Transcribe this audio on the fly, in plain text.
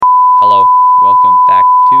Hello, Welcome back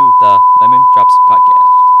to the Lemon Drops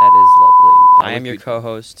Podcast. That is lovely. That I was am your good.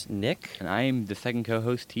 co-host, Nick. And I am the second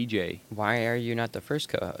co-host, TJ, Why are you not the first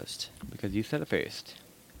co-host? because you said it first.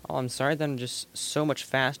 Oh, I'm sorry that I'm just so much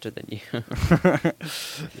faster than you.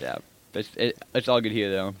 Yeah, it's all good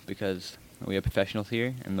here, though, because we are professionals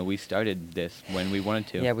here, and we started this when we wanted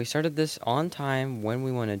to. Yeah, we started this on time when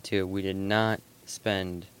we wanted to. We did not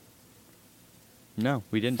spend No,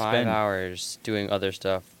 we didn't 5 spend. hours doing other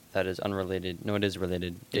stuff that is unrelated. No, it is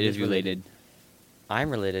related. It is related. I'm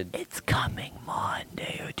related. It's coming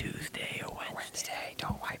Monday or Tuesday or Wednesday.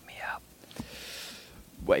 Don't wipe me up.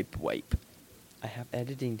 Wipe. I have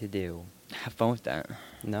editing to do. Have fun with that.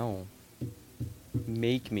 No.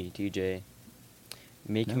 Make me, TJ.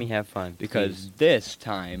 Make No, me have fun. Because please. this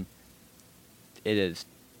time, it is.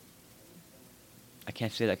 I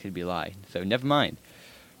can't say that could be a lie, so never mind.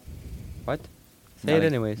 What? Say it Nothing.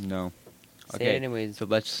 anyways. No. Say Okay, it anyways. so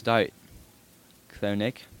let's start. So,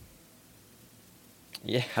 Nick,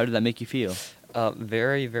 Yeah. how did that make you feel?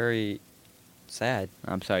 Very, very sad.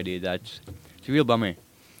 I'm sorry, dude. It's a real bummer.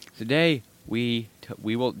 Today we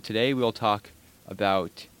will talk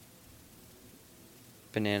about.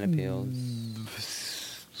 Banana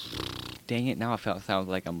peels. Dang it! Now sounds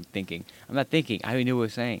like I'm thinking. I'm not thinking. I don't even know what we're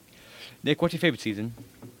saying. Nick, what's your favorite season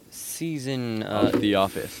Season of The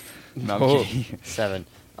Office? No, I'm oh, kidding. 7.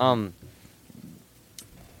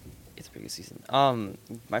 It's a pretty good season.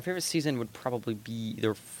 My favorite season would probably be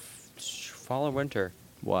either fall or winter.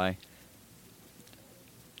 Why?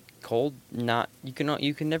 Cold, not you can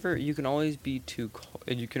always be too cold.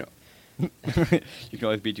 You can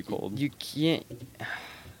always be too cold. You can't.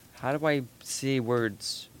 How do I say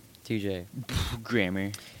words, TJ?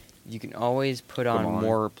 Grammar. You can always put Come on on.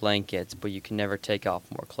 more blankets, but you can never take off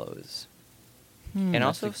more clothes. And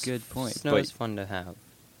That's also, a good point. snow But is fun to have.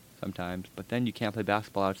 sometimes, but then you can't play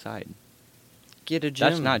basketball outside. Get a gym.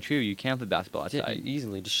 That's not true. You can't play basketball Yeah, outside.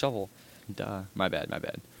 easily, just shovel. Duh. My bad.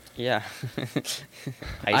 Yeah.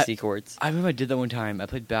 Icy courts. I remember I did that one time. I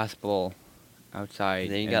played basketball outside.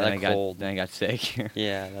 Then you and got, then like, I got cold. Then I got sick.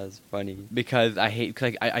 Yeah, that was funny. Because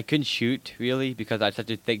I couldn't shoot really because I had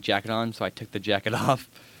such a thick jacket on, so I took the jacket off.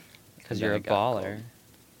 Because and then you're I a got cold. baller.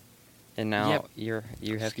 And now Yep.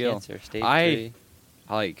 you have Skill. cancer, stage I- 3.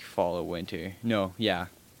 I like fall or winter. No, yeah.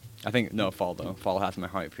 I think no fall though. Fall has my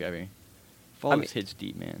heart forever. Fall I mean, just hits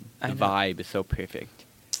deep, man. I The know. vibe is so perfect.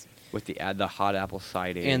 With the hot apple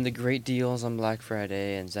cider. And the great deals on Black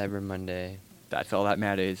Friday and Cyber Monday. That's all that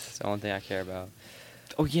matters. It's the only thing I care about.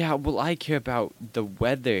 Oh yeah, well I care about the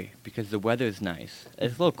weather because the weather is nice.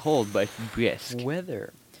 It's a little cold, but it's brisk.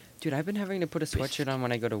 Weather. Dude, I've been having to put a sweatshirt on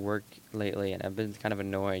when I go to work lately, and I've been kind of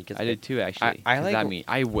annoyed. Cause I did too, actually. I 'Cause like that w- mean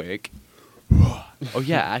I work. Oh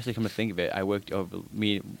yeah, actually, come to think of it, I worked over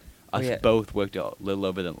us yeah. both worked a little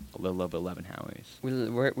over 11 hours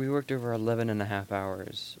We worked over 11 and a half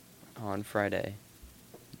hours on Friday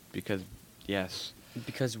because yes,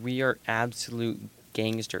 because we are absolute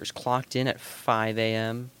gangsters. Clocked in at 5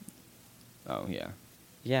 a.m. oh yeah,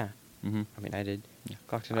 Yeah, mhm, I mean I did. Yeah.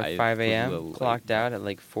 Clocked in I at 5 was a a.m. little late. Clocked out at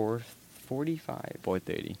like 4:45.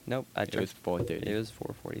 4:30. Nope, I It checked. was 4:30. It was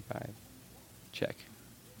 4:45. Check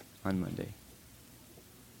on Monday.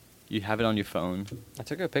 You have it on your phone. I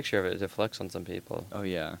took a picture of it to flex on some people. Oh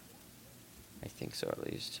yeah, I think so, at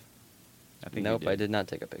least. I think. you Nope, I did not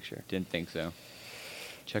take a picture. Didn't think so.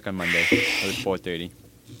 Check on Monday. It was 4:30.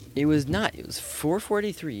 It was not. It was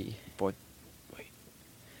 4:43. Four. Wait.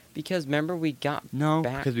 Because remember we got No,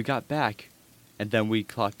 back. because we got back, and then we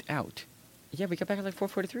clocked out. Yeah, we got back at like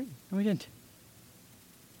 4:43. No, we didn't.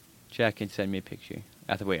 Check and send me a picture.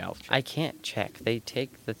 I'll check. I can't check. They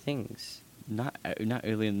take the things. Not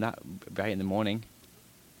early, not right in the morning.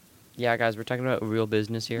 Yeah, guys, we're talking about real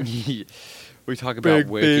business here. We talk about Big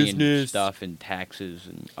working and business. stuff and taxes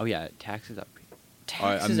and oh yeah, taxes are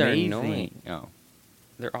Taxes are amazing. annoying. Oh,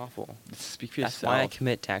 They're awful. speak for That's yourself. why I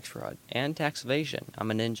commit tax fraud and tax evasion.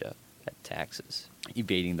 I'm a ninja at taxes.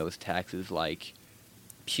 Evading those taxes, like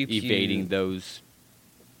Pew pew. evading those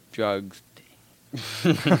drugs,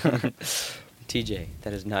 TJ,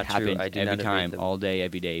 that is not happen true. I do every not evade time, them. all day,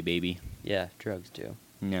 every day, baby. Yeah, drugs do.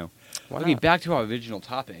 No. Why Okay, not? back to our original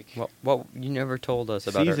topic. What you never told us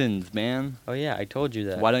about our- Seasons, man. Oh yeah, I told you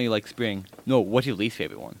that. Why don't you like spring? No, what's your least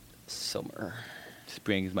favorite one? Summer.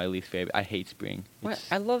 Spring is my least favorite. I hate spring. What? It's-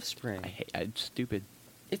 I love spring. It's stupid.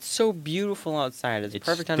 It's so beautiful outside. It's the It's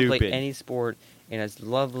perfect time to play stupid. any sport, and it's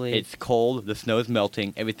lovely. It's cold, the snow's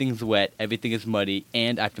melting, everything's wet, everything is muddy,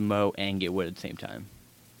 and I have to mow and get wood at the same time.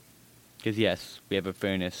 Because, yes, we have a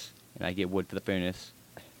furnace, and I get wood for the furnace,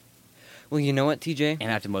 Well, you know what, TJ? and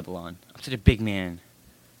I have to mow the lawn. I'm such a big man.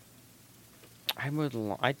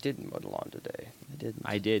 I did mow the lawn today. I didn't.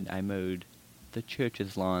 I did. I mowed the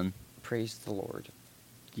church's lawn. Praise the Lord.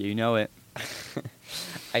 You know it.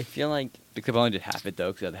 I feel like Except I only did half it, though,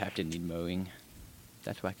 because the other half didn't need mowing.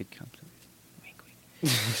 That's why I could come to it. Wink,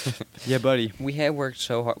 wink. Yeah, buddy. we had worked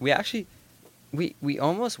so hard. We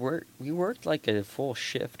almost worked. We worked like a full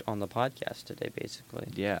shift on the podcast today, basically.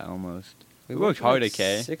 Yeah, almost. We worked hard, like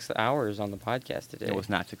okay? 6 hours on the podcast today. It was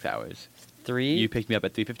not 6 hours. 3. You picked me up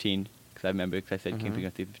at 3:15, because I remember, because I said you can Mhm. pick me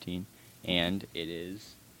up at 3:15. And it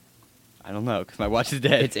is... I don't know, because my watch is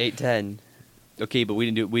dead. It's 8:10. Okay, but we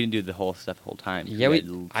didn't do the whole stuff the whole time. Yeah,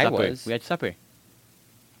 had I supper. was. We had supper.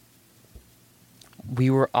 We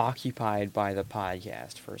were occupied by the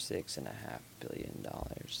podcast for $6.5 billion.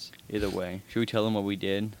 Either way, should we tell them what we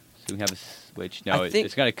did so we can have a switch? No,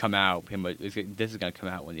 it's gonna come out. This is gonna come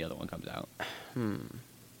out when the other one comes out.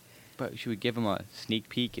 But should we give them a sneak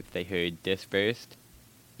peek if they heard this first?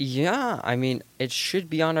 Yeah, I mean, it should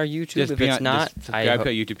be on our YouTube. Just If be it's on, not, just subscribe to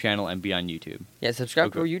our YouTube channel and be on YouTube. yeah,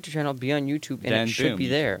 subscribe to Okay. our YouTube channel, be on YouTube, and Then it should boom, be you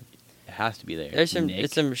there. It has to be there. There's some,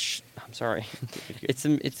 Nick. I'm sorry,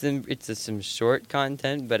 it's some short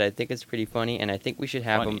content, but I think it's pretty funny, and I think we should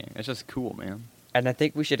have Funny. them. It's just cool, man. And I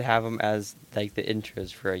think we should have them as like the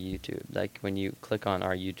intros for our YouTube. Like when you click on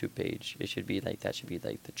our YouTube page, it should be like that. Should be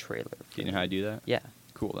like the trailer. Do you know how to do that? Yeah.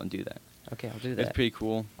 Cool. Then do that. Okay, I'll do It's that. pretty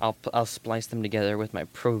cool. I'll splice them together with my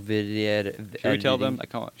pro video. Should we tell them?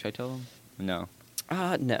 Should I tell them? No.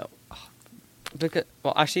 No. Because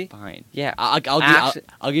actually, Fine. yeah.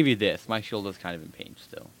 I'll give you this. My shoulder's kind of in pain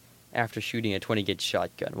still. After shooting a 20 gauge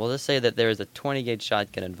shotgun, we'll just say that there is a 20 gauge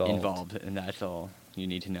shotgun involved. And that's all you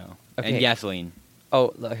need to know. Okay. And gasoline.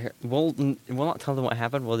 Oh, here, we'll not tell them what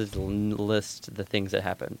happened. We'll just list the things that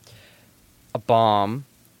happened: a bomb,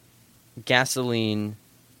 gasoline,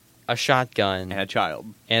 a shotgun, And a child.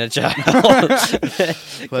 and a child.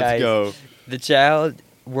 Let's Guys, go. The child.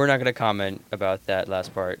 We're not gonna comment about that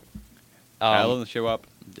last part. Child doesn't show up.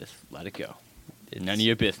 Just let it go. None of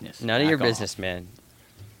your business. None of your Back off. business, man.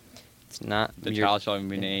 It's not. The your- child shall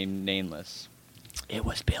be named nameless. It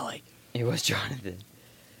was Billy. It was Jonathan.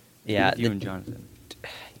 Yeah, You and Jonathan.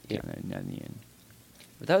 Yeah. Not in the end.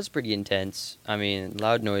 But that was pretty intense. I mean,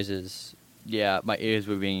 loud noises. Yeah, my ears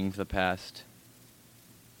were ringing for the past.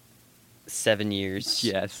 7 years.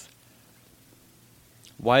 Yes.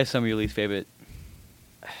 Why is some of your least favorite?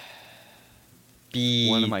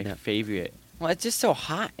 One of my favorite. Well, it's just so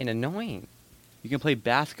hot and annoying. You can play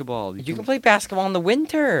basketball. You can play basketball in the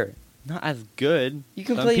winter. Not as good. You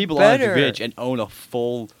can Some play people better. aren't rich and own a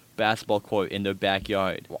full basketball court in their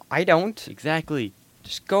backyard. Well, I don't. Exactly.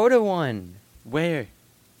 Just go to one. Where?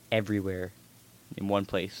 Everywhere. In one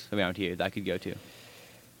place around here that I could go to.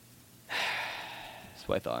 That's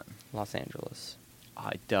what I thought. Los Angeles.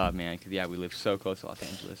 Duh, man. Because, yeah, we live so close to Los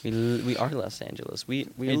Angeles. We are Los Angeles. We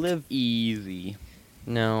It's live. easy.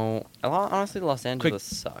 No, honestly, Los Angeles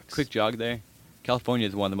sucks. Quick jog there. California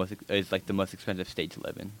is one of the most expensive state to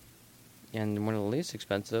live in. And one of the least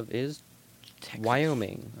expensive is Texas.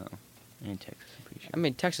 Wyoming. Oh, and Texas, I'm pretty sure. I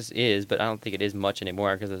mean, Texas is, but I don't think it is much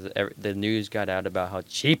anymore because the news got out about how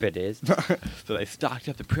cheap it is. So they stocked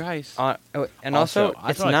up the price. And also, I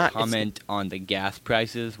it's just wanna not. comment on the gas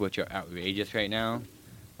prices, which are outrageous right now.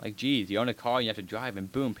 Like, geez, you own a car, you have to drive,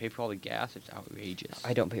 and boom, pay for all the gas. It's outrageous.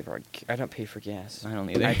 I don't pay for gas. I don't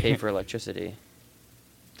either. I pay for electricity.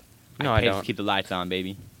 No, I I pay to don't. keep the lights on,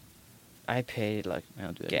 baby. I pay like I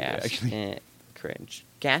don't do that either, gas. actually. Cringe.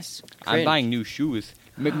 Gas. I'm Cringe. buying new shoes.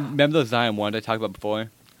 Remember those Zion ones I talked about before?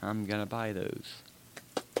 I'm gonna buy those.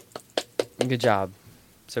 Good job.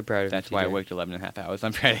 So proud of That's you. why I TJ. worked 11 and a half hours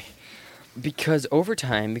on Friday. Because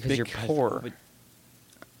overtime. Because you're poor.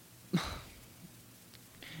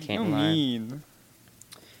 Can't You're lie. mean.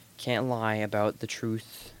 Can't lie about the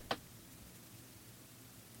truth.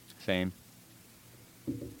 Same.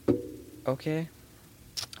 Okay.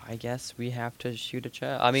 I guess we have to shoot a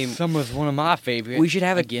child. I mean, Summer's one of my favorites. we should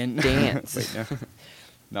have a again. dance. Wait, no.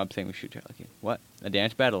 No, I'm saying we should. Okay. What? A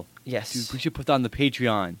dance battle? yes. Dude, we should put that on the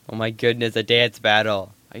Patreon. Oh my goodness, a dance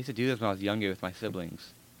battle. I used to do this when I was younger with my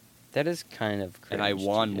siblings. That is kind of cringe. And I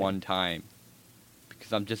won TJ. one time.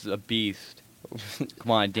 Because I'm just a beast.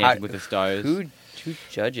 Come on, Dancing with the Stars. Who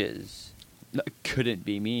judges? No, it couldn't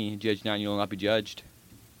be me. Judge 9, you will not be judged.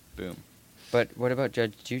 Boom. But what about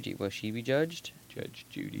Judge Judy? Will she be judged? Judge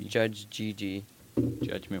Judy. Judge Gigi.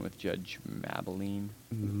 Judgment with Judge Mabeline.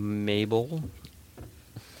 Mabel.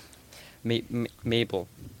 Mabel.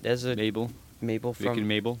 There's a Mabel. Mabel Rick and from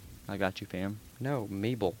Mabel. I got you, fam. no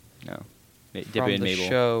Mabel No. Dipper from and the Mabel.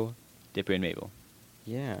 show. Dipper and Mabel.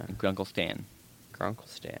 Yeah, And Grunkle Stan. Grunkle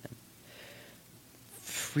Stan.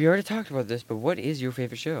 We already talked about this, but what is your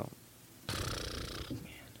favorite show?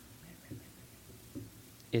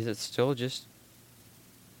 Is it still just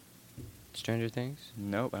Stranger Things?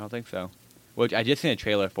 Nope, I don't think so. Which I just seen a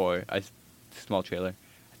trailer for, a small trailer.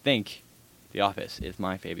 I think The Office is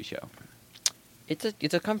my favorite show.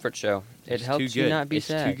 It's a comfort show. It's it helps too you good. not be it's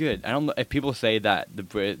sad. It's too good. I don't know if people say that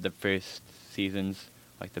the first season's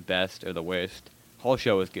like the best or the worst. Whole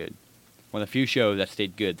show is good. One of the few shows that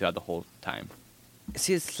stayed good throughout the whole time.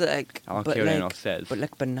 See, it's like, I don't care what anyone else says. But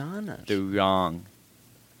like bananas. They're wrong.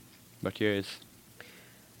 What's yours?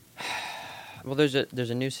 Well, there's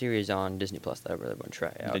a new series on Disney Plus that I really want to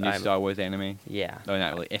try out. The new Star Wars anime? Yeah. No,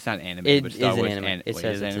 not really. It's not anime, It but is Star an Wars anime. It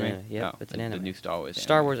says it's an anime. Yep, Oh, it's an anime. The new Star Wars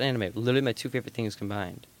Star anime. Wars anime. Literally my two favorite things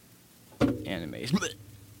combined. Animes.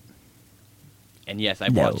 And yes, I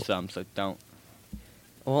No. watched some, so don't.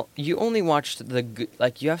 Well, you only watched the good,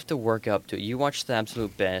 like you have to work up to it. You watched the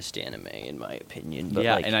absolute best anime, in my opinion. But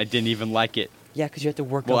Yeah, like, and I didn't even like it. yeah, because you have to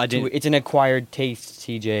work Well, up I to didn't- it. It's an acquired taste,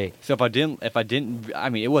 TJ. So if I didn't, I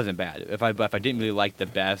mean, it wasn't bad. If I didn't really like the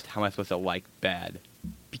best, how am I supposed to like bad?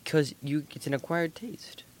 Because it's an acquired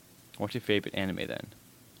taste. What's your favorite anime then?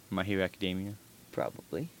 My Hero Academia.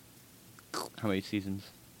 Probably How many seasons?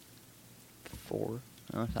 4,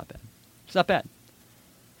 Oh, it's not bad. It's not bad.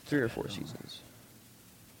 3 or 4 seasons.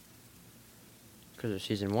 Because there's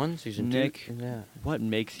season 1, season Nick. 2. Yeah. What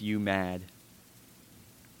makes you mad?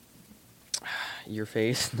 Your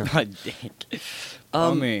face. No. God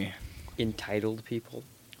dang. Me. Entitled people.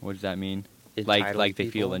 What does that mean? Entitled Like they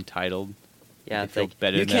feel people? entitled. Yeah, They it's feel like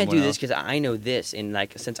better you than can't do everyone this else? because I know this, and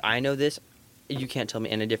like since I know this, you can't tell me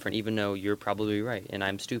any different, even though you're probably right and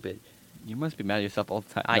I'm stupid. You must be mad at yourself all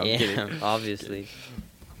the time. I No, I'm kidding. am, obviously.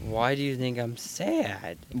 Why do you think I'm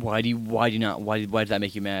sad? Why does that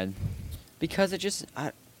make you mad? Because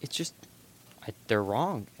they're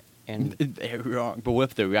wrong, and They're wrong. But what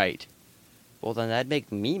if they're right? well, then that'd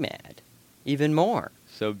make me mad, even more.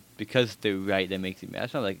 So because they're right, that makes you mad.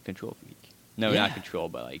 That's not like a control freak. No, Yeah. not control,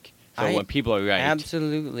 but like. So I when people are right,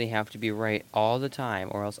 Absolutely have to be right all the time,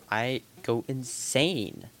 or else I go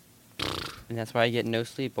insane. And that's why I get no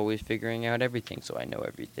sleep, always figuring out everything, so I know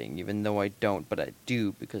everything, even though I don't, but I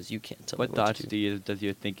do because you can't tell what me what thoughts to do. does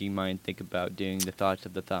your thinking mind think about doing the thoughts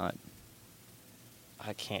of the thought?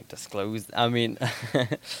 I can't disclose. I mean,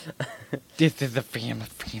 This is a family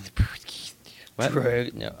podcast.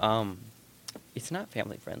 What? no, it's not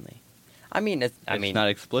family friendly. I mean, it's not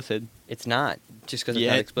explicit. it's not just because it's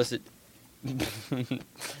Yet. not explicit.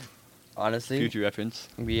 Honestly, Future reference.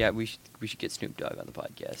 we should get Snoop Dogg on the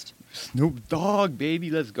podcast. Snoop Dogg, baby,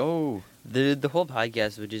 let's go. The whole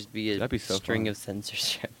podcast would just be a That'd be so string fun. of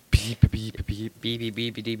censorship. Beep beep beep. Beep beep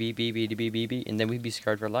beep beep beep beep beep beep beep beep, and then we'd be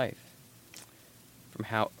scarred for life from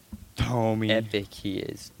how Homie. epic he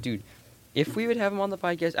is, dude. If we would have him on the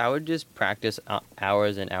podcast, I would just practice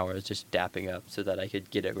hours and hours just dapping up so that I could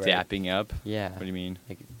get it right. Dapping up. Yeah. What do you mean?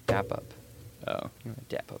 Like dap up. Oh. You know what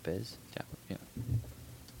dap up is? Dap up. Yeah.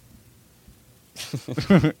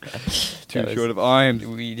 That Too was- short of arms.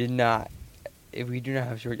 We did not. We do not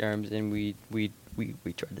have short arms, and we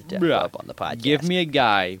tried to dap Bruh, up on the podcast. Give me a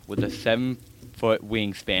guy with a 7-foot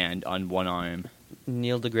wingspan on one arm.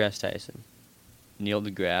 Neil deGrasse Tyson. Neil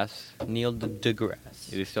deGrasse. Neil deGrasse.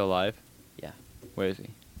 Is he still alive? Yeah. Where is he?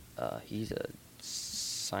 He's a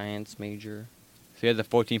science major. So he has a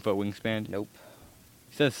 14-foot wingspan. Nope.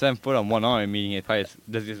 He says 7 foot on one arm, meaning he probably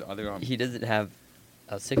does his other arm. He doesn't have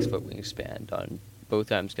a 6-foot wingspan on both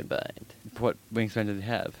arms combined. What wingspan does he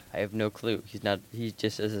have? I have no clue. He's not. He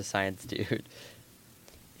just is a science dude.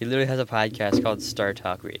 He literally has a podcast called Star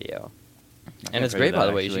Talk Radio, and it's I've heard great, of by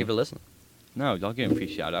that, the way. You should actually. give it a listen. No, don't give him a free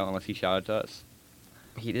shout out unless he shouted to us.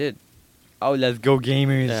 He did. Oh, let's go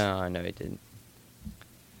gamers. No, he didn't.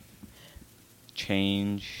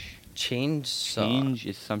 Change Change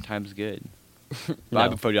is sometimes good. No. Buy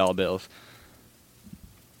before dollar bills.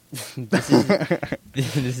 this is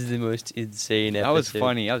this is the most insane episode. That was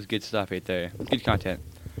funny. That was good stuff right there. Good content.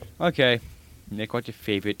 Okay. Nick, what's your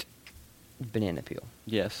favorite? Banana peel.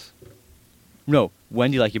 Yes. No.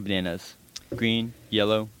 When do you like your bananas? Green,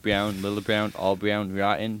 yellow, brown, little brown, all brown,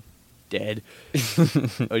 rotten, dead?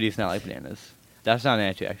 Or do you not like bananas? That's not an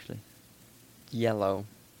answer, actually. Yellow.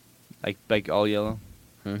 Like all yellow?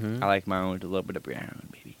 Mm-hmm. I like mine with a little bit of brown,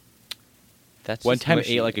 baby. That's One just time I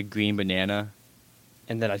mushy. ate like a green banana.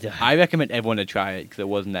 and then I died. I recommend everyone to try it because it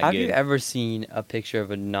wasn't that Have good. you ever seen a picture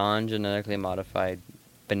of a non-genetically modified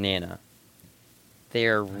banana? They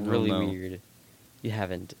are really know. weird. You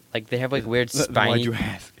haven't. Like they have like weird Why'd spiny. you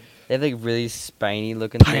ask? They have like really spiny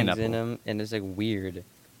looking things Pineapple. in them, and it's like weird,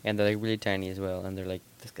 and they're like really tiny as well, and they're like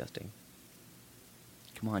disgusting.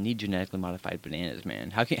 Come on, I need genetically modified bananas,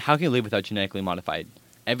 man. How can you live without genetically modified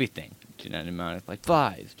everything? Genetically modified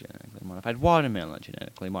flies, genetically genetically modified watermelon,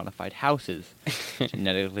 genetically modified houses,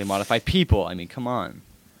 genetically modified people. I mean, come on.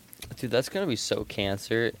 Dude, that's gonna be so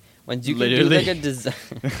cancer. When you can do like a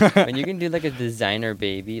when you can do like a designer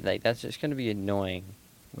baby, like that's just gonna be annoying.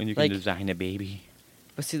 When you can design a baby.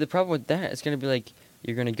 But see, the problem with that is gonna be like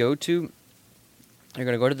you're gonna go to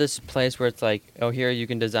this place where it's like, oh, here you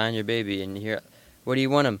can design your baby, and here, what do you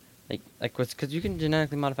want them? Like what's because you can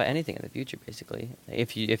genetically modify anything in the future, basically,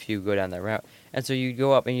 if you go down that route. And so you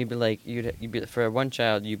go up and you'd be like, you'd be for one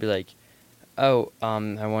child, you'd be like, oh,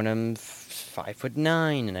 I want him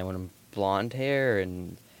 5'9", and I want him blonde hair,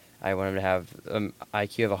 and I want him to have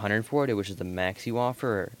IQ of 140, which is the max you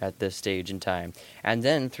offer at this stage in time. And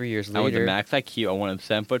then 3 years later, I want the max IQ. I want him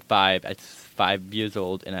 7'5" at 5 years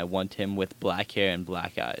old, and I want him with black hair and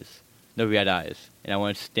black eyes, no red eyes, and I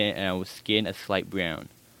want skin a slight brown.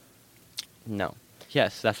 No.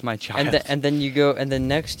 Yes, that's my child. And then you go, and then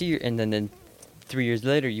next year, and then 3 years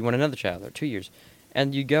later, you want another child, or 2 years,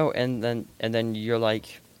 and you go, and then you're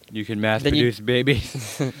like, you can mass produce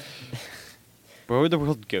babies. Where would the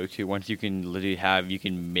world go to once you can literally you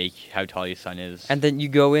can make how tall your son is? And then you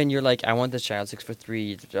go in, you're like, I want this child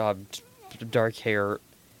 6'3", dark hair,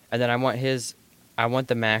 and then I want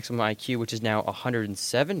the maximum IQ, which is now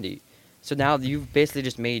 170. So now you've basically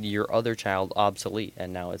just made your other child obsolete,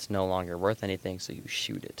 and now it's no longer worth anything, so you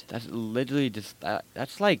shoot it. That's literally just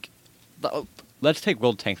that's like, let's take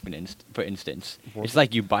World Tanks for instance. It's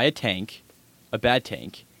like you buy a bad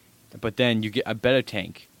tank, but then you get a better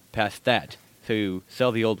tank past that, so you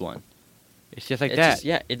sell the old one. It's just like that.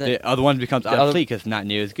 The other one becomes obsolete because it's not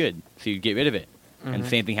near as good, so you get rid of it. Mm-hmm. And the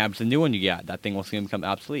same thing happens to the new one you got. That thing will soon become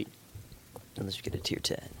obsolete. Unless you get a tier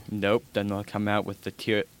 10. Nope, then they'll come out with the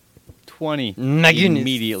tier 20 immediately.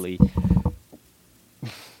 Immediately.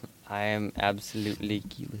 I am absolutely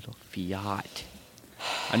you little Fiat.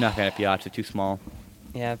 I'm not a fan of Fiats, they're too small.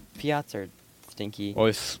 Yeah, Fiats are stinky.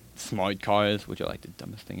 Or smart cars, which are like the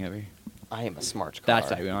dumbest thing ever. I am a smart car.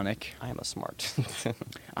 That's ironic. I am a smart.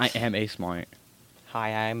 I am a smart. Hi,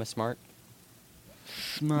 I am a smart.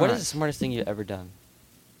 Smart. What is the smartest thing you've ever done?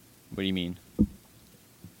 What do you mean?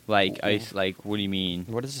 What do you mean?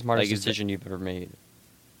 What is the smartest decision you've ever made?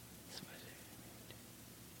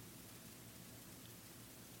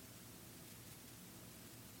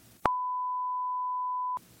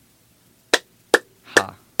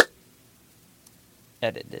 Ha.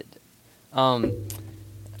 Edited.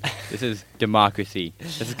 This is democracy.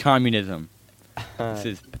 This is communism. This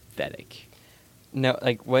is pathetic. No,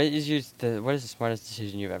 like, what is the smartest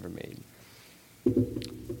decision you've ever made?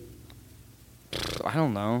 I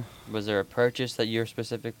don't know. Was there a purchase that you're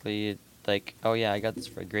specifically like, oh yeah, I got this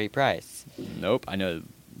for a great price? Nope. I know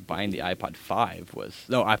buying the iPod 6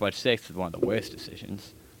 was one of the worst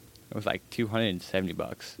decisions. It was like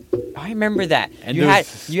 $270. I remember that. And you had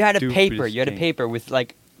a paper. You had a paper with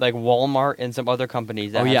like Walmart and some other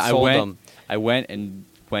companies that sold them. I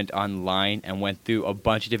went online and went through a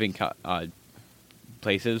bunch of different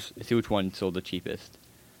places to see which one sold the cheapest.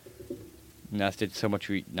 And I did so much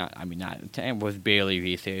it was barely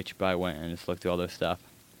research, but I went and just looked through all this stuff.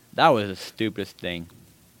 That was the stupidest thing.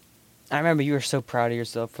 I remember you were so proud of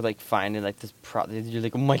yourself for like finding like this product. You're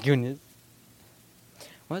like, oh my goodness.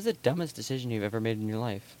 What was the dumbest decision you've ever made in your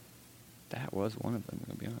life? That was one of them. I'm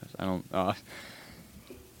gonna be honest. I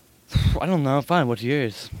don't know. Fine. What's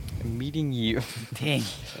yours? Meeting you. Dang.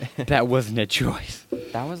 That wasn't a choice.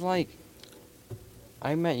 That was like,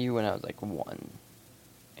 I met you when I was like 1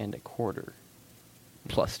 1/4.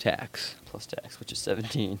 Plus tax. Which is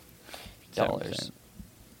 $17. 7%.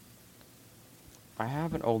 I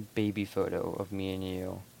have an old baby photo of me and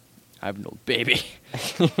you. I have an old baby.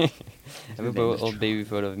 I have an old baby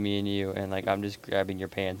photo of me and you, and like I'm just grabbing your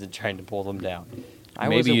pants and trying to pull them down.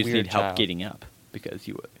 Maybe you just need help getting up because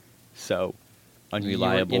you were so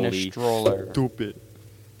unreliably in a stroller. Stupid.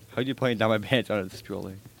 How'd you point down my pants on a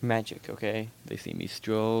stroller? Magic, okay? They see me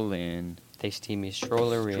strolling. They see me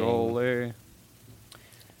strollering. Stroller.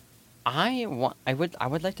 I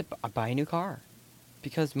would like to buy a new car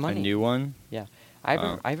because money. A new one? Yeah.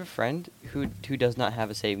 I have a friend who does not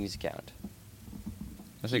have a savings account.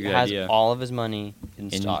 That's a good idea. He has all of his money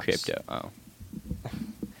in stocks. Crypto. Oh.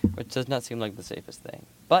 Which does not seem like the safest thing.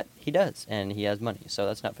 But he does, and he has money, so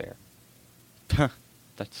that's not fair.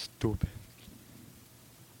 That's stupid.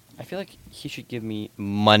 I feel like he should give me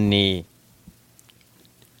money.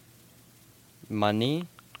 Money?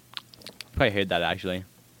 Probably heard that, actually.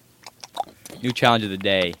 New challenge of the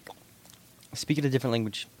day. Speak in a different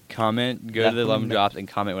language. Go to the 11 drops and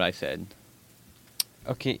comment what I said.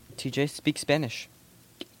 Okay, TJ, speak Spanish.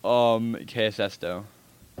 ¿Qué es esto?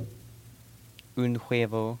 Un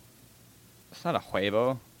huevo. It's not a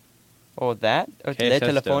huevo. Oh, that? Oh, ¿Qué le es esto?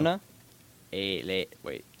 telefona?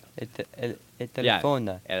 Wait. El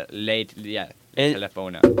telefona. Yeah. El-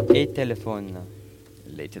 Telefona. El telefona.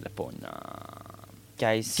 Le telefona.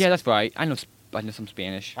 Guys. Yeah, that's right. I know some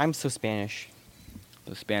Spanish. I'm so Spanish.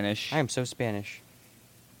 The Spanish. I am so Spanish.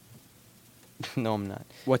 No, I'm not.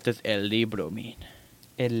 What does el libro mean?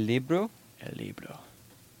 El libro? El libro.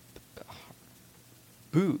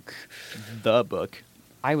 Book. The book.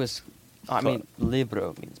 I mean,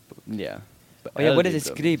 libro means book. Yeah. But Oh, yeah, el what is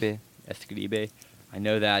libro escribe? means Escribe. I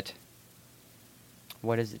know that.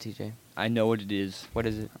 What is it, TJ? I know what it is. What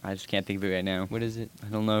is it? I just can't think of it right now. What is it? I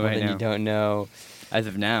don't know Well, right then now. you don't know. As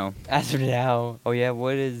of now. As of now. Oh, yeah,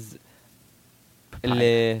 what is...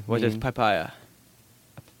 Papaya. What is mean? papaya?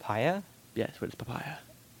 Papaya? Yes, what is papaya?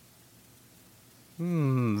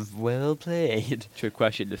 Well played. Trick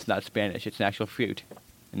question. It's not Spanish. It's an actual fruit.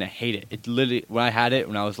 And I hate it. It's literally... When I had it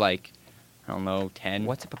when I was like, I don't know, 10,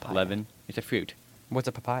 What's a papaya? 11. It's a fruit. What's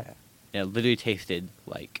a papaya? And it literally tasted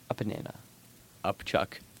like A banana.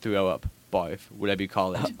 upchuck, throw up, barf, whatever you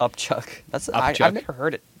call it. Upchuck. That's Upchuck. I've never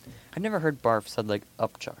heard it. I've never heard barf said like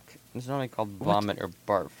upchuck. It's normally called What? vomit or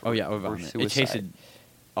barf. Oh yeah, or vomit. It suicide. tasted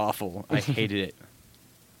awful. I hated it.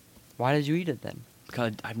 Why did you eat it then?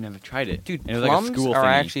 Because I've never tried it. Dude, And it was plums like a school are thingy.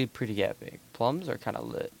 actually pretty epic. Plums are kind of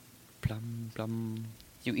lit. Plum.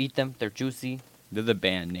 You eat them, they're juicy. There's a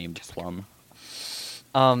band named Plum.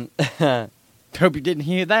 If Hope you didn't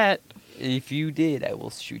hear that. you did, I will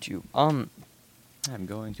shoot you. I'm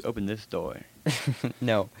going to open this door.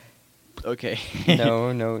 No. Okay.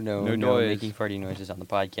 No, No noise. making farty noises on the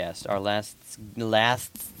podcast. Our last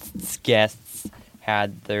guests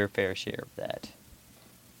had their fair share of that.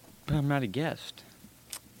 But I'm not a guest.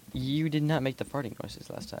 You did not make the farting noises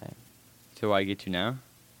last time. So I get to now?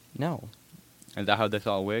 No. Is that how this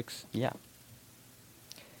all works? Yeah.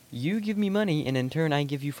 You give me money, and in turn, I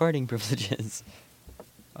give you farting privileges.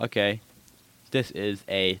 Okay. This is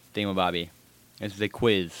a thingamabobby. This is a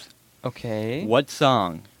quiz. Okay. What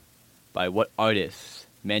song by what artist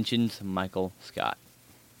mentions Michael Scott?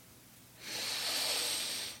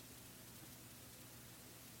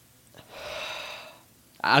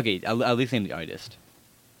 Okay, at least name the artist.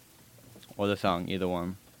 Or the song, either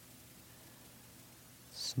one.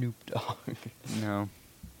 Snoop Dogg. No.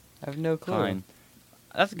 I have no clue. Fine.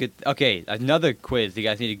 That's good. Okay, another quiz. You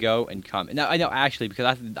guys need to go and comment. No, I know actually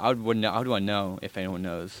because I would want to know if anyone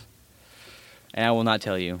knows, and I will not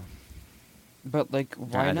tell you. But like,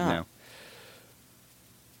 why As of not? now.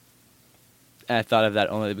 And I thought of that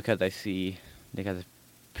only because I see Nick has a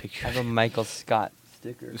picture. I have a Michael Scott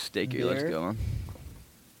sticker. Sticker. Let's there, go.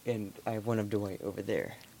 And I have one of Dwight over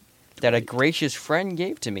there. That a gracious friend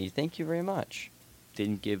gave to me. Thank you very much.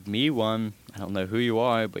 Didn't give me one. I don't know who you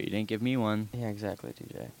are, but you didn't give me one. Yeah, exactly,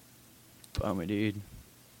 TJ. Bummer, dude.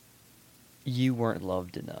 You weren't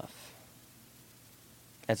loved enough.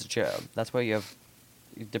 As a child. That's why you have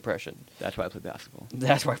depression. That's why I play basketball.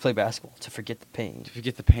 That's why I play basketball. To forget the pain. To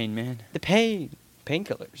forget the pain, man. The pain.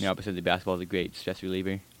 Painkillers. The opposite of basketball is a great stress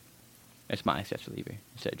reliever. It's my stress reliever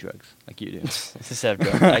instead of drugs, like you do. Instead of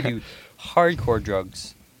drugs. I do hardcore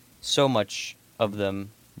drugs. So much of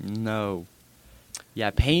them. No.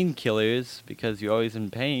 Yeah, painkillers because you're always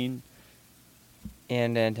in pain.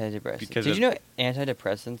 And antidepressants. Because Did of- you know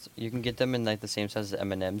antidepressants? You can get them in like the same size as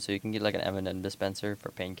M&M, so you can get like an M&M dispenser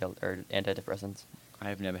for painkiller or antidepressants. I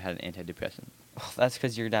have never had an antidepressant. Oh, that's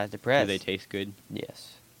because you're not Do depressed. they taste good?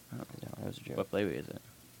 Yes. Oh. No, that was a joke. What flavor is it?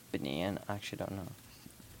 Banana? I actually don't know.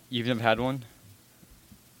 You've never had one?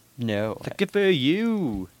 No. It's like, good for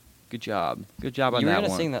you. Good job. Good job on You were that gonna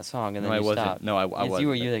one. sing that song and No, then I you wasn't. stopped. No, I Yes, wasn't. you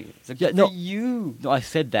were. You like. It's like Yeah, good no. for you. No, I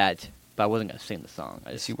said that, but I wasn't gonna sing the song.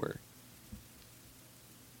 I Yes, just you were.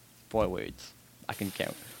 4 words. I can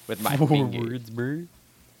count with my 4 finger. words, bro.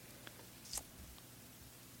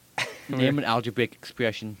 Name an algebraic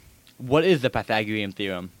expression. What is the Pythagorean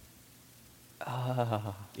theorem?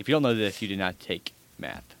 If you don't know this, you did not take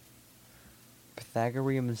math.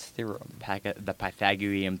 Pythagorean's theorem. The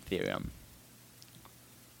Pythagorean theorem.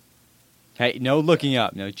 Hey, no looking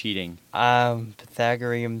up, no cheating.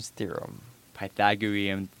 Pythagorean's theorem.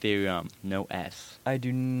 Pythagorean theorem, no S. I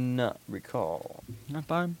do not recall. Not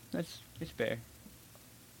fine. It's fair.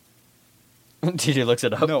 TJ looks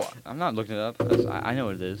it up. No, I'm not looking it up. I know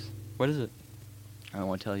what it is. What is it? I don't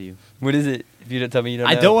want to tell you. What is it? If you don't tell me, you don't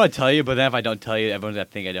know. I don't want to tell you, but then if I don't tell you, everyone's gonna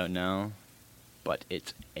think I don't know. But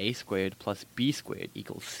it's a squared plus b squared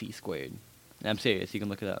equals c squared. And I'm serious. You can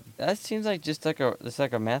look it up. That seems like just like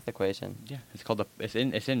a math equation. Yeah, it's called it's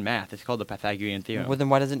in math. It's called the Pythagorean theorem. Well, then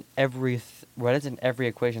why doesn't every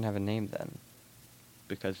equation have a name then?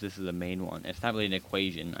 Because this is the main one. It's not really an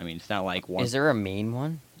equation. I mean, it's not like one. Is there a main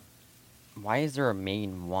one? Why is there a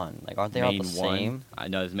main one? Like, aren't they all the same? I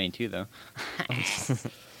know there's main 2 though.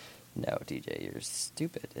 No, DJ, you're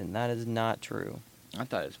stupid, and that is not true. I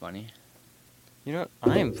thought it was funny. You know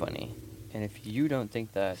what? I am funny, and if you don't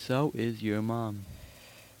think that, so is your mom,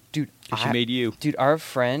 dude. She made you, dude. Our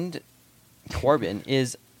friend Corbin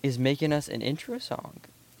is making us an intro song.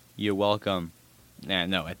 You're welcome.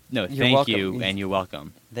 No. You're thank welcome. you, and you're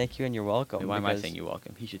welcome. Thank you, and you're welcome. Wait, why am I saying you're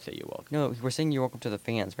welcome? He should say you're welcome. No, we're saying you're welcome to the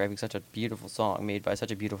fans for having such a beautiful song made by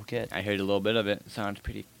such a beautiful kid. I heard a little bit of it. Sounds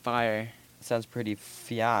pretty fire. Sounds pretty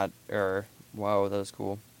fiat, or wow, that was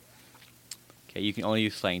cool. Okay, you can only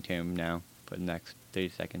use slang term now for the next 30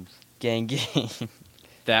 seconds. Gang gang.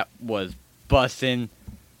 That was bussin'.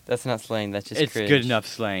 That's not slang, that's just It's cringe. good enough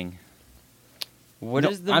slang. What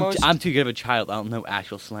is the most... I'm too good of a child. I don't know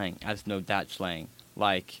actual slang. I just know that slang.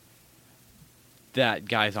 Like, that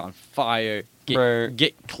guy's on fire.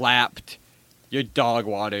 Get clapped. Your dog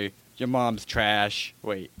water. Your mom's trash.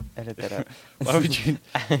 Wait. Edit that out. Why would you...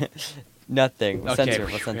 Nothing. We'll okay, censor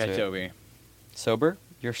it. We'll censor it. sober. Sober?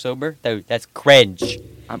 You're sober? Dude, that's cringe.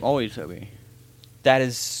 I'm always sober. That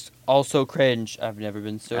is also cringe. I've never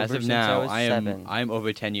been sober As of since now, I was 7. I'm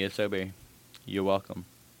over 10 years sober. You're welcome.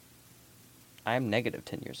 I'm negative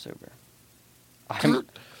 10 years sober. I'm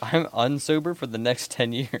unsober for the next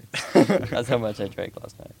 10 years. That's how much I drank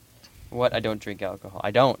last night. What? I don't drink alcohol.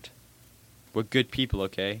 I don't. We're good people,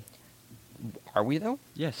 okay? Are we, though?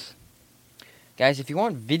 Yes. Guys, if you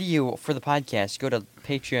want video for the podcast, go to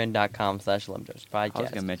patreon.com/LumJoe'sPodcast. I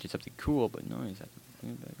was going to mention something cool, but no.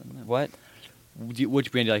 What?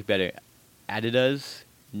 Which brand do you like better? Adidas,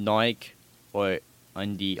 Nike, or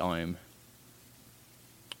Under Armour?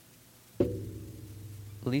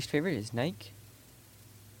 Least favorite is Nike.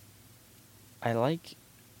 I like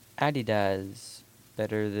Adidas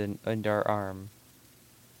better than Under Armour.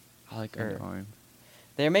 I like Under Armour.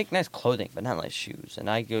 They make nice clothing, but not nice shoes. And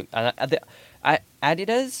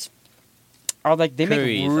Adidas are like they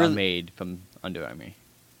Curries make are made from Under Armour.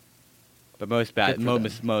 But most basketball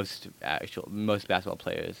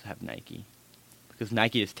players have Nike, because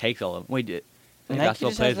Nike just takes all of them. Wait,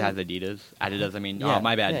 basketball players have Adidas. Adidas. I mean, yeah, oh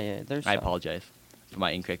my bad. Yeah, I apologize for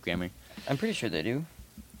my incorrect grammar. I'm pretty sure they do.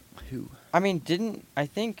 Who? I mean, I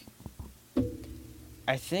think it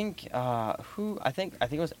was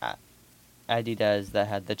Adidas that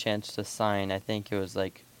had the chance to sign. I think it was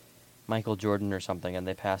like Michael Jordan or something, and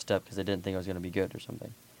they passed up because they didn't think it was going to be good or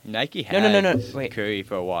something. Nike had No. Wait. Curry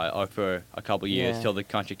for a while, or for a couple years, till the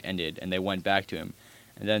contract ended, and they went back to him,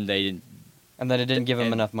 and then they didn't. And then it didn't give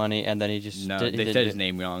him enough money, and then he just they said his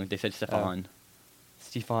name wrong. They said Stephon.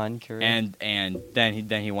 Stephon Curry. And then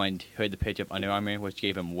he went heard the pitch of Under Armour, which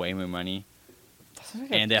gave him way more money.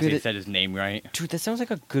 Like and they said his name right. Dude, that sounds like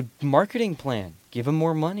a good marketing plan. Give him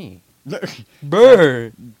more money.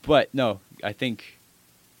 Brr. But no, I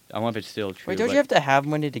wonder if it's still true. Wait, don't you have to have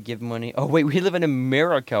money to give money? Oh wait, we live in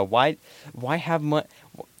America. Why have money?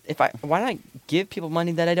 Why not give people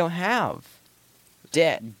money that I don't have?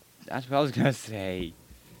 Debt. That's what I was gonna say.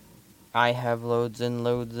 I have loads and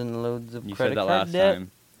loads and loads of you credit said that card last debt.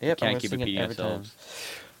 time. Yep, can't keep repeating every yourselves.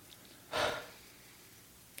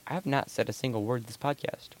 I have not said a single word this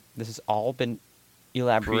podcast. This has all been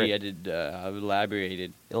elaborated.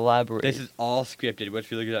 Elaborated. This is all scripted.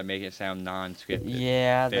 What's really good at making it sound non-scripted?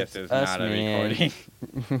 Yeah, this that's is us, not man. a recording.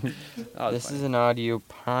 This is an audio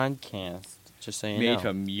podcast. Just so you know. Made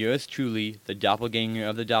from yours truly, the doppelganger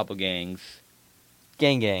of the doppelgangs.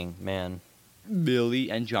 Gang, man.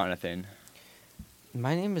 Billy and Jonathan.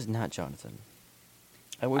 My name is not Jonathan.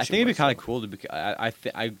 I think it'd be kind of cool to be. I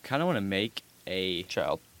kind of want to make a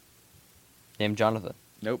child named Jonathan.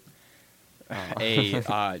 Nope.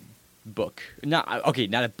 A book. Not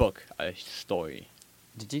a book. A story.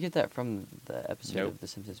 Did you get that from the episode Nope. of The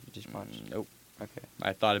Simpsons we just watched? Nope. Okay.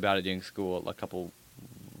 I thought about it during school a couple.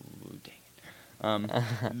 Dang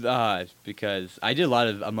it. Because I did a lot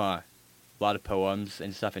of poems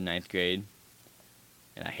and stuff in 9th grade,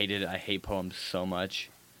 and I hated it. I hate poems so much.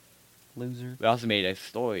 Loser. We also made a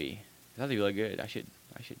story. It's actually really good. I should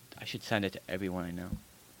send it to everyone I know.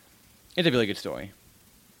 It's a really good story.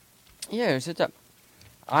 Yeah, it's up.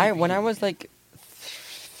 When I was like,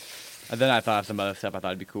 and then I thought of some other stuff I thought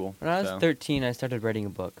would be cool. When I was 13, I started writing a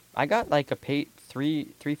book. I got like a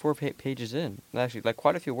four pages in. Actually, like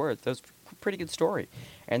quite a few words. That was a pretty good story.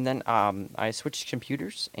 And then I switched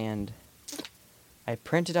computers and I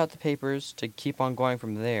printed out the papers to keep on going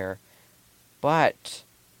from there. But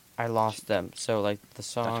I lost them. So like the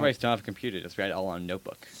song. That's why I still have a computer. Just write it all on a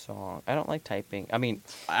notebook. Song. I don't like typing. I mean.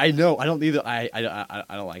 I know. I don't either. I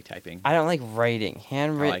don't like typing. I don't like writing.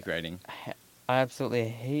 Handwritten. I like writing. I absolutely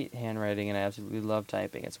hate handwriting, and I absolutely love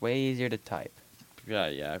typing. It's way easier to type.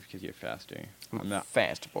 Yeah, because you're faster. I'm not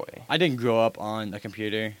fast boy. I didn't grow up on a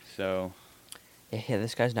computer, so. Yeah,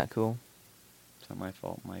 this guy's not cool. It's not my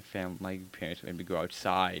fault. My parents made me go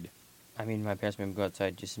outside. I mean, my parents made me go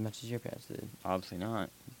outside just as much as your parents did. Obviously not.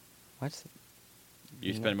 What?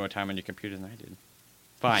 You spend more time on your computer than I did.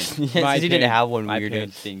 Fine. Yes, you didn't have one. My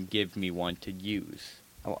parents didn't give me one to use.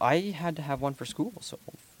 Oh, I had to have one for school, so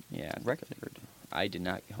yeah, regular. I did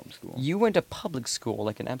not homeschool. You went to public school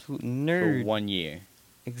like an absolute nerd. For 1 year.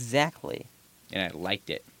 Exactly. And I liked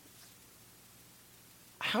it.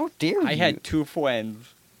 How dare you? I had 2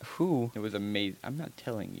 friends. Who? It was amazing. I'm not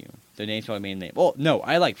telling you. Their names are my main name. Oh, no,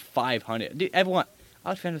 I like 500. Dude, everyone. I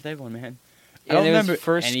was friends with everyone, man. I don't remember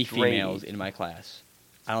any females in my class.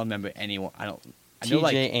 I don't remember anyone. I know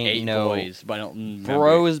like 8 boys, but I don't remember.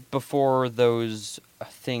 Bros before those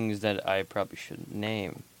things that I probably shouldn't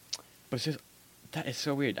name. But it's just, that is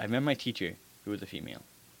so weird. I remember my teacher, who was a female.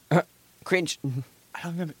 Cringe. I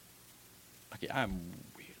don't remember. Okay, I'm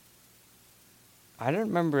weird. I don't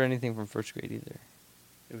remember anything from first grade either.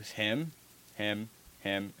 It was him, and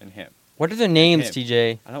him. What are their names,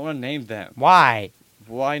 TJ? I don't want to name them. Why?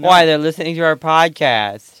 Why not? Why? They're listening to our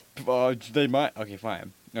podcast. They might. Okay,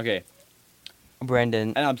 fine. Okay.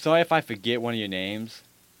 Brendan. And I'm sorry if I forget one of your names.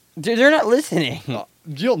 Dude, they're not listening.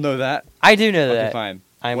 You'll know that. I do know that. Okay, fine.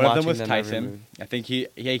 One of them was Tyson. I think he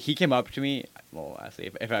came up to me. Well,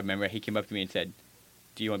 actually, if I remember, he came up to me and said,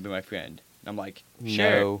 "Do you want to be my friend?" And I'm like,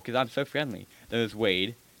 "Sure," because I'm so friendly. Then there's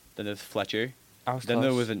Wade. Then there's Fletcher. Then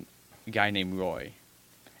there was a guy named Roy.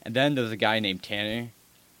 And then there's a guy named Tanner.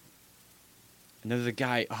 And there's a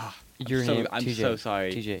guy. Oh, I'm so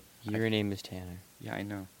sorry. TJ, your name is Tanner. Yeah, I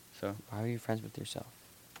know. So why are you friends with yourself?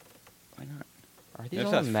 Why not? Are these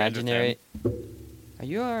all imaginary? Are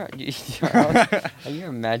you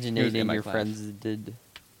imagining your friends did?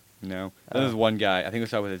 No. There was one guy. I think it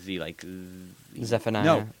started with a Z, like Zephaniah.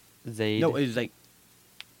 No. Zaid. No, it was like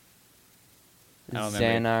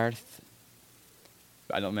Xanarth.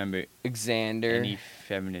 I don't remember. Xander. Any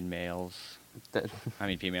feminine males. I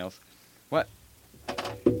mean females. What?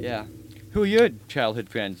 Yeah. Who are your childhood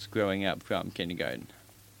friends growing up from kindergarten?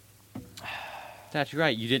 That's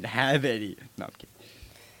right. You didn't have any. No, I'm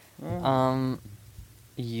kidding.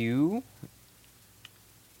 You.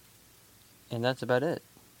 And that's about it.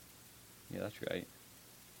 Yeah, that's right.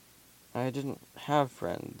 I didn't have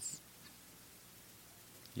friends.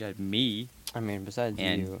 You had me. I mean, besides you.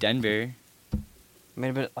 And Denver. I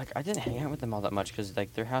mean, but like I didn't hang out with them all that much because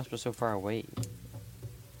like their house was so far away.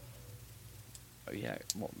 Oh yeah,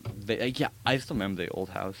 well, yeah. I still remember the old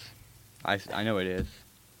house. I know it is.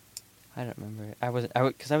 I don't remember it.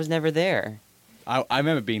 Because I was never there. I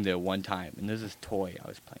remember being there one time, and there's this toy I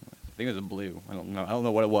was playing with. I think it was a blue. I don't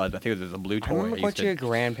know what it was. But I think it was a blue toy. I remember going to your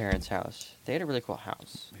grandparents' house. They had a really cool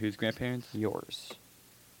house. Whose grandparents? Yours.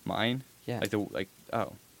 Mine? Yeah.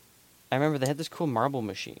 Oh. I remember they had this cool marble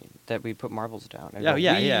machine that we put marbles down.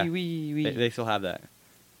 Yeah. Wee. They still have that.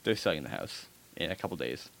 They're selling the house in a couple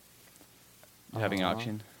days. They're having an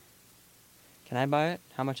auction. Can I buy it?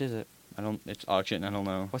 How much is it? It's auction. I don't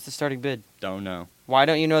know. What's the starting bid? Don't know. Why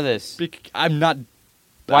don't you know this? I'm not.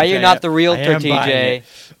 Why are you not the realtor, TJ?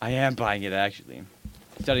 I am buying it actually.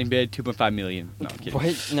 Starting bid $2.5 million. No, I'm kidding.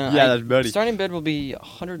 What? No, yeah, that's money. Starting bid will be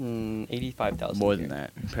 $185,000. More than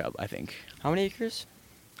that, probably. I think. How many acres?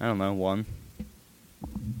 I don't know. 1.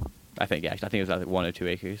 I think it was like 1 or 2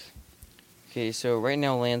 acres. Okay, so right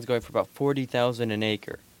now land's going for about $40,000 an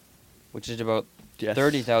acre, which is about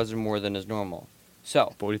 $30,000 more than is normal.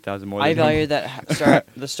 So $40,000 more. I value that.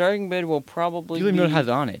 The starting bid will probably. Do you even know what it has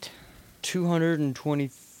on it?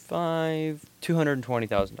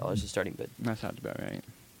 $220,000 is starting bid. That sounds about right,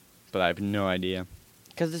 but I have no idea.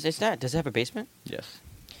 Because it's not. Does it have a basement? Yes.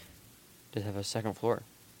 Does it have a second floor?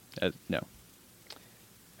 No. It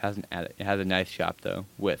has an attic. It has a nice shop though,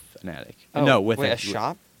 with an attic. Oh, no, with a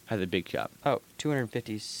shop. Has a big shop. Oh,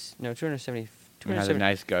 250. No, 270. It has a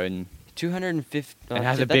nice garden. 250. It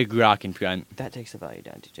has a big rock in front. That takes the value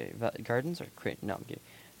down, TJ. Gardens are great. No, I'm kidding.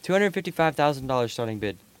 $255,000 starting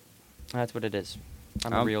bid. That's what it is.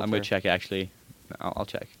 I'm a realtor. I'm gonna check actually. I'll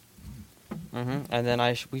check. And then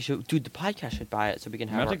dude, the podcast should buy it so we can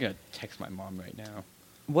have. I'm not gonna text my mom right now.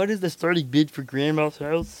 What is the starting bid for Grandma's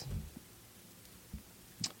house?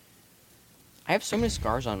 I have so many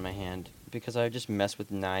scars on my hand because I just mess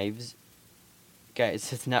with knives.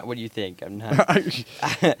 Guys, it's not what you think. I'm not.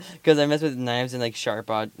 Because I mess with knives and like sharp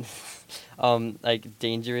like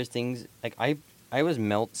dangerous things. Like I was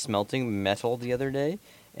smelting metal the other day,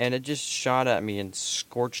 and it just shot at me and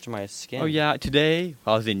scorched my skin. Oh yeah, today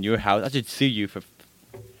while I was in your house, I should sue you for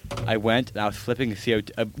I went and I was flipping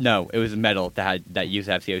CO2. No, it was metal that used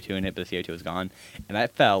to have CO2 in it, but the CO2 was gone. And I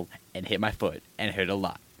fell and hit my foot, and it hurt a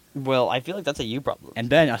lot. Well, I feel like that's a you problem. And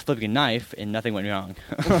then I was flipping a knife, and nothing went wrong.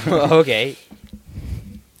 Okay.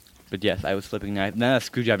 But yes, I was flipping a knife. And then a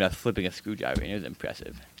screwdriver, I was flipping a screwdriver, and it was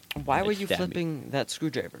impressive. Why were you flipping that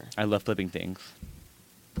screwdriver? I love flipping things.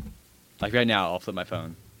 Like right now, I'll flip my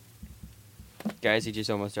phone. Guys, he just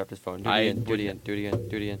almost dropped his phone. Do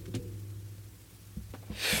it again.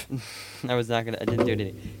 I was not gonna. I didn't do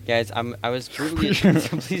anything. Guys, I was brutally.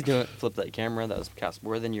 Please don't flip that camera. That cost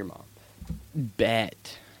more than your mom.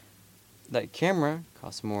 Bet. That camera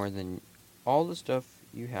costs more than all the stuff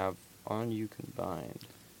you have on you combined.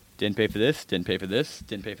 Didn't pay for this. Didn't pay for this.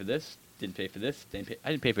 Didn't pay for this. Didn't pay for this.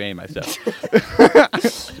 I didn't pay for any of my stuff.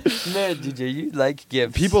 Man, DJ, you like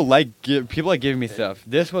gifts. People like giving me stuff.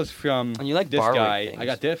 This was from and you like this guy. things. I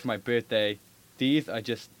got this for my birthday. These I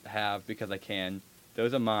just have because I can.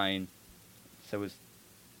 Those are mine. So is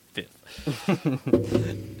this.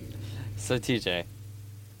 So TJ,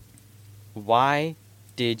 why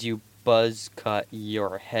did you buzz cut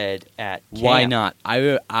your head at camp? Why not?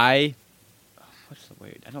 I what's the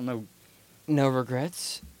word? I don't know. No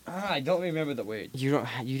regrets? I don't remember the word. You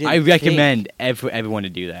didn't. I recommend everyone to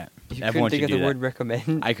do that. You Everyone couldn't think should of the do word that.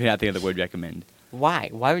 recommend? I could not think of the word recommend. Why?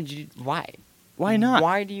 Why would you? Why? Why not?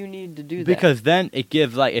 Why do you need to do that? Because then it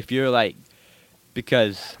gives if you're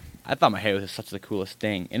because I thought my hair was such the coolest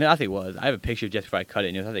thing, and I think it was. I have a picture just before I cut it,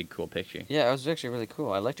 and it was I think a cool picture. Yeah, it was actually really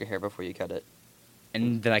cool. I liked your hair before you cut it.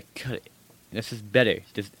 And then I cut it. This is better.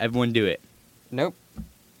 Just everyone do it. Nope.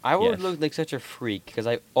 I would Yes. look like such a freak because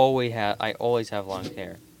I always have long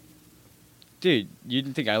hair. Dude, you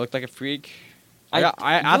didn't think I looked like a freak? I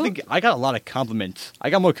I think I got a lot of compliments. I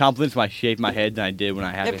got more compliments when I shaved my head than I did when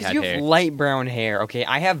I Yeah, haven't because had you hair. have light brown hair. Okay,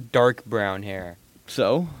 I have dark brown hair.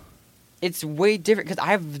 So It's way different because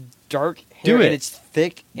I have dark hair Do it. and it's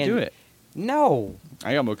thick. And do it. No,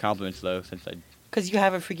 I got more compliments though since because you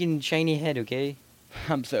have a freaking shiny head. Okay,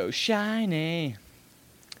 I'm so shiny.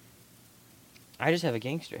 I just have a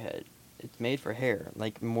gangster head. It's made for hair,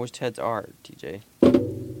 like most heads are. TJ.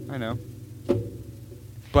 I know.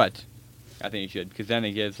 But I think you should, because then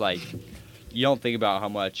it gives you don't think about how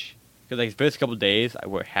much. Because the first couple days I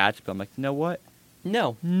wear hats, but I'm like, you know what?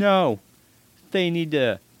 No. They need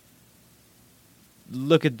to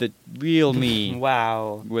look at the real me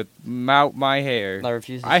Wow. with my hair. I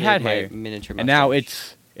refuse to I shave had my hair, miniature and now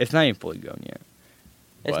mustache. it's not even fully grown yet.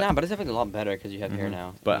 It's but- not, but it's definitely a lot better because you have hair Mhm.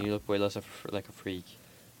 now. But- And you look way less like a freak.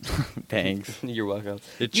 Thanks. You're welcome.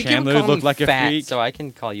 Did You can Chandler call me look like a fat, freak? So I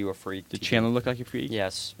can call you a freak. Did TJ. Chandler look like a freak?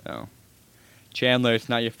 Yes. Oh. Chandler, it's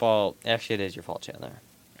not your fault. Actually, it is your fault, Chandler.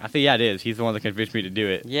 I think it is. He's the one that convinced me to do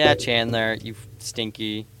it. Yeah, Chandler, you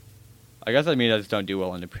stinky. I guess that means I just don't do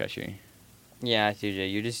well under pressure. Yeah,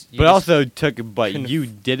 TJ, you just. But also but conf- you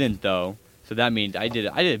didn't though. So that means I did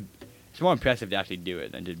it. It's more impressive to actually do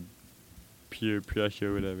it than to peer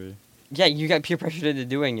pressure, whatever. Yeah, you got peer pressured into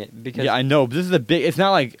doing it because. Yeah, I know. But this is it's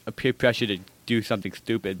not like a peer pressure to do something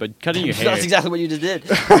stupid, but cutting your hair. That's exactly what you just did.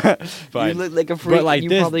 Fine. You look like a freak. But like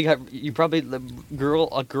this,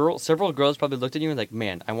 Several girls probably looked at you and like,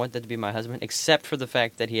 man, I want that to be my husband, except for the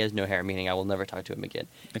fact that he has no hair, meaning I will never talk to him again.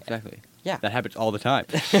 exactly. Yeah. That happens all the time.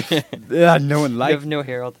 Yeah, no one You likes. have no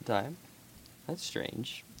hair all the time. That's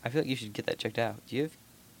strange. I feel like you should get that checked out. Do you have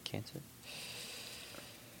cancer?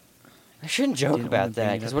 I shouldn't joke Didn't wanna about that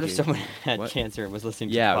bring it because up what if here. someone had What? cancer and was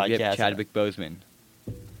listening to Yeah, the we podcast? have Chadwick Boseman.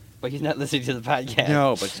 But he's not listening to the podcast.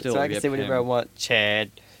 No, but still, so I we can have say whatever I him. want.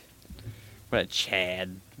 Chad. What a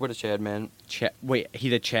Chad. What a Chad, man. Wait,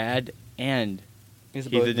 he's a Chad and He's a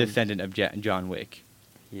he's a Bozeman. descendant of John Wick.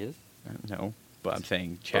 He is? I don't know, but I'm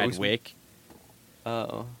saying Bozeman? Chadwick.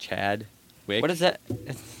 Oh. Chad Wick. What is that?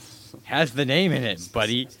 Has the name in it,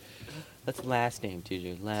 buddy. That's last name,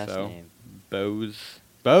 TJ. Last So? name.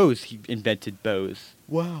 Bose. He invented Bose.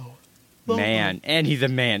 Wow. Man, and he's a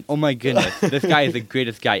man. Oh my goodness, this guy is the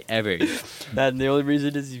greatest guy ever. That the only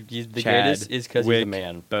reason is he's the Chad greatest is because he's a Wick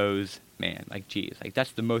man. Bose man. Like, geez,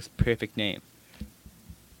 that's the most perfect name.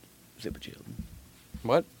 Super chilled.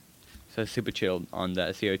 What? So super chilled on the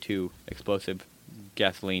CO2 explosive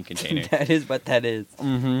gasoline container. That is what that is.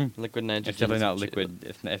 Mm-hmm. Liquid nitrogen. It's definitely not super chill.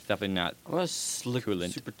 liquid. It's definitely not. I'm gonna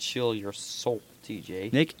Coolant. super chill your soul,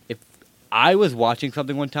 TJ. Nick, if I was watching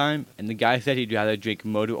something one time and the guy said he'd rather drink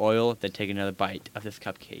motor oil than take another bite of this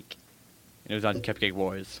cupcake. And it was on Cupcake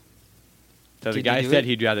Wars. So the Did he guy do said it?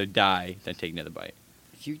 he'd rather die than take another bite.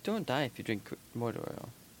 You don't die if you drink motor oil.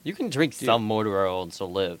 You can drink some motor oil and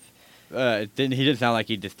still live. He didn't sound like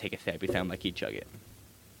he'd just take a sip. He sounded like he'd chug it.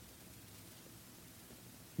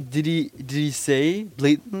 Did he say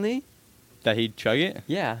blatantly? That he'd chug it?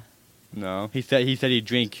 Yeah. No. He said he'd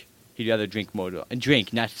drink. He'd rather drink motor.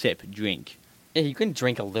 Drink, not sip. Drink. Yeah, you can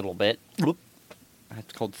drink a little bit.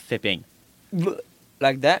 That's called sipping.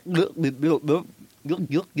 Like that. Do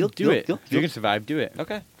Do it. If you can survive, do it.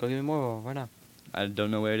 Okay, go give me more oil right now. I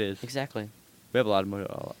don't know where it is. Exactly. We have a lot of motor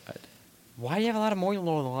oil. Why do you have a lot of moil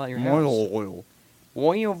oil at your Motor house? oil.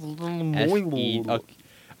 Oil. Okay.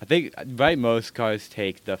 I think, right, most cars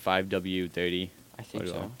take the 5W30. I think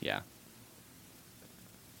motor so. oil. Yeah.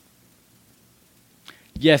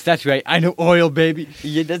 Yes, that's right. I know oil, baby.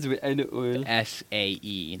 Yeah, that's what I know oil.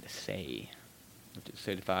 SAE, the SAE, which is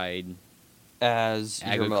certified As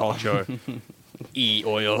agriculture.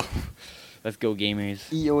 E-oil. Let's go,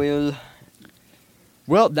 gamers. E-oil.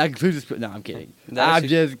 Well, that concludes this. No, I'm kidding. I'm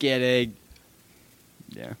just kidding.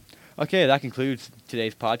 Yeah. Okay, that concludes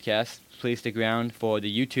today's podcast. Please stick around for the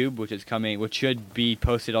YouTube, which is coming, which should be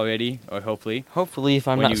posted already, or hopefully. Hopefully, if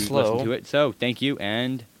I'm when not you slow. listen to it. So, thank you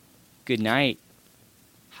and good night,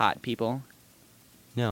 hot people.